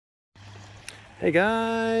Hey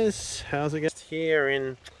guys, how's it going? Here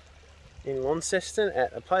in Launceston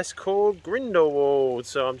at a place called Grindlewald.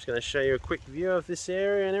 So I'm just going to show you a quick view of this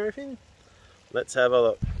area and everything. Let's have a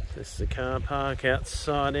look. This is the car park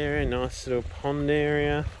outside area, nice little pond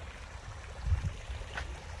area.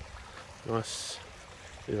 Nice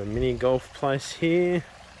bit of a mini golf place here.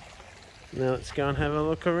 Now let's go and have a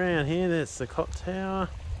look around here. There's the clock tower.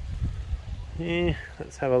 Yeah,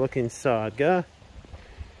 let's have a look inside, go.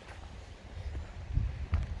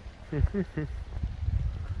 A bit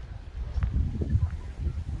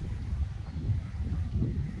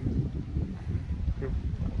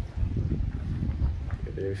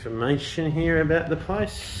of information here about the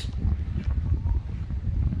place.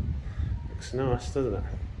 Looks nice, doesn't it?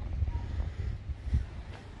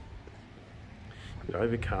 A bit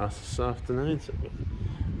overcast this afternoon, so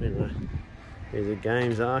anyway, here's a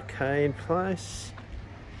games arcade place,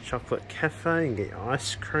 chocolate cafe. You can get your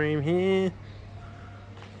ice cream here.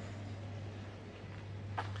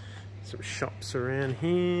 Some shops around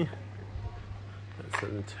here. That's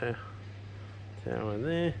the tower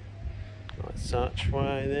there. Nice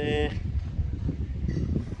archway there.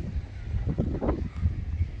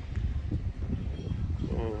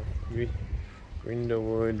 Oh,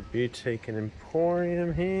 Grindlewald Boutique and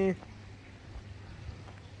Emporium here.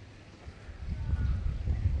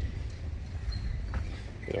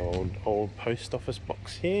 The old post office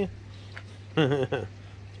box here. It's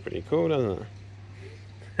pretty cool, doesn't it?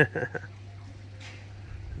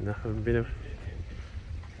 Enough of a bit of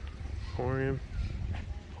emporium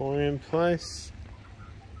place.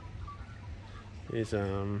 Here's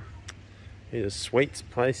a sweets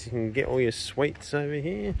place. You can get all your sweets over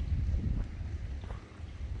here.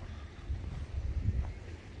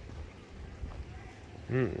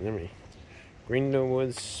 Yummy.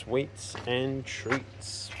 Grindlewald sweets and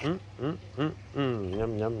treats. Yum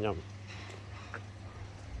yum yum.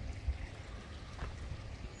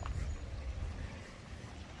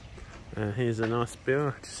 Here's a nice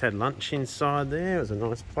bill. Just had lunch inside there. It was a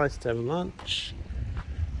nice place to have lunch.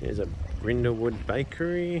 Here's a Grindlewald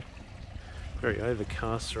bakery. Very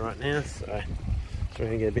overcast right now, so we're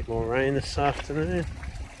going to get a bit more rain this afternoon.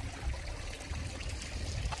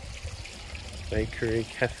 Bakery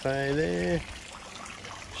cafe there.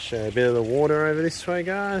 Show a bit of the water over this way,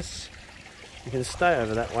 guys. You can stay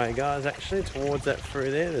over that way, guys, actually, towards that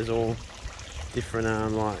through there. There's all different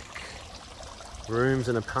like rooms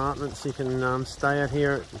and apartments you can stay at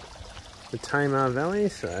here at the Tamar Valley,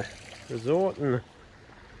 so resort and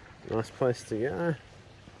a nice place to go.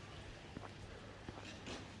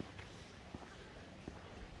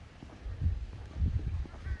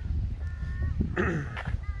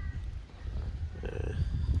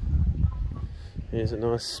 Here's a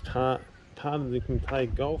nice part of you can play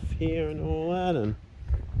golf here and all that, and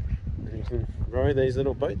you can row these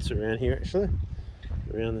little boats around here, actually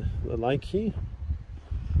around the lake here.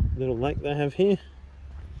 Little lake they have here.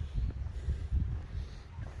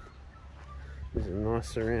 This is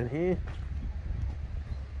nice around here.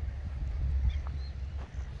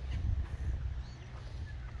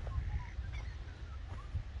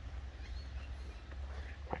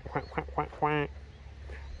 Quack quack quack quack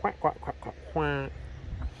quack quack quack quack quack.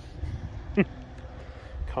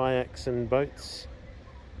 Kayaks and boats.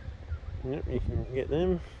 Yep, you can get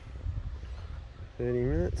them. 30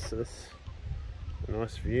 minutes. So that's a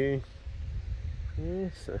nice view. Yeah,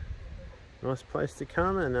 so nice place to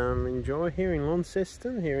come and enjoy here in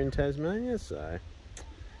Launceston, here in Tasmania. So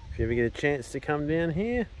if you ever get a chance to come down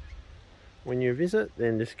here when you visit,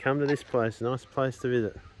 then just come to this place. Nice place to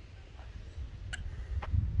visit.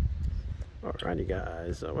 Alrighty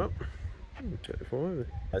guys, so well,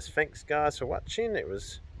 thanks guys for watching. It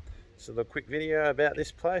was just a little quick video about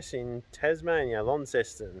this place in Tasmania,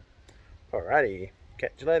 Launceston. Alrighty.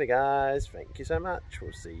 Catch you later guys. Thank you so much.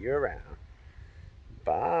 We'll see you around.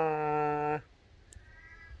 Bye.